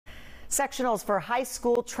Sectionals for high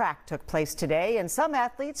school track took place today, and some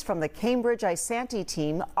athletes from the Cambridge-Isanti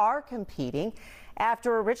team are competing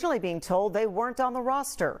after originally being told they weren't on the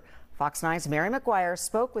roster. Fox 9's Mary McGuire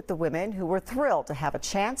spoke with the women who were thrilled to have a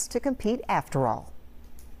chance to compete after all.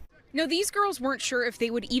 No, these girls weren't sure if they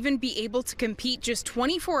would even be able to compete just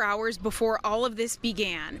 24 hours before all of this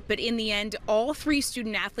began. But in the end, all three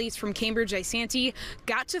student athletes from Cambridge-Isanti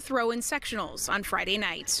got to throw in sectionals on Friday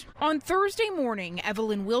night. On Thursday morning,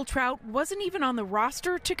 Evelyn Wiltrout wasn't even on the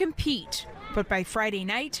roster to compete. But by Friday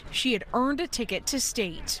night, she had earned a ticket to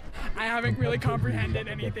state. I haven't really comprehended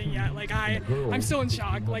anything yet. I'm still in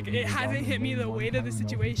shock. It hasn't hit me, the weight of the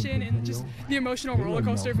situation and just the emotional roller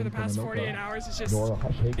coaster for the past 48 hours.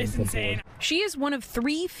 It's insane. She is one of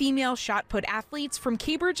three female shot put athletes from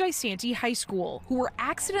Cambridge-Isanti High School who were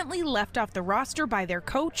accidentally left off the roster by their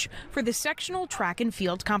coach for the sectional track and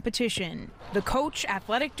field competition. The coach,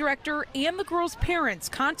 athletic director, and the girls' parents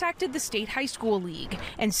contacted the State High School League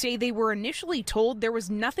and say they were initially told there was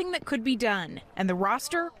nothing that could be done and the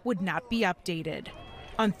roster would not be updated.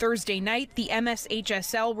 On Thursday night, the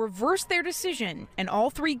MSHSL reversed their decision and all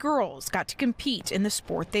three girls got to compete in the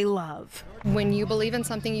sport they love. When you believe in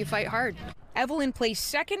something, you fight hard. Evelyn placed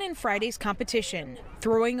second in Friday's competition,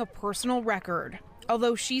 throwing a personal record.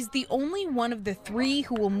 Although she's the only one of the three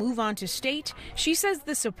who will move on to state, she says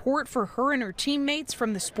the support for her and her teammates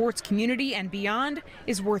from the sports community and beyond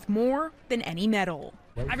is worth more than any medal.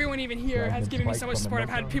 Everyone even here has given me so much support. I've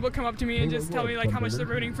had people come up to me and just tell me how much they're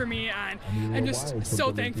rooting for me, and I'm just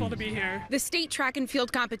so thankful to be here. The state track and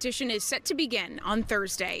field competition is set to begin on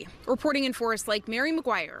Thursday. Reporting in Forest Lake, Mary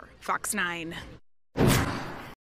McGuire, Fox 9.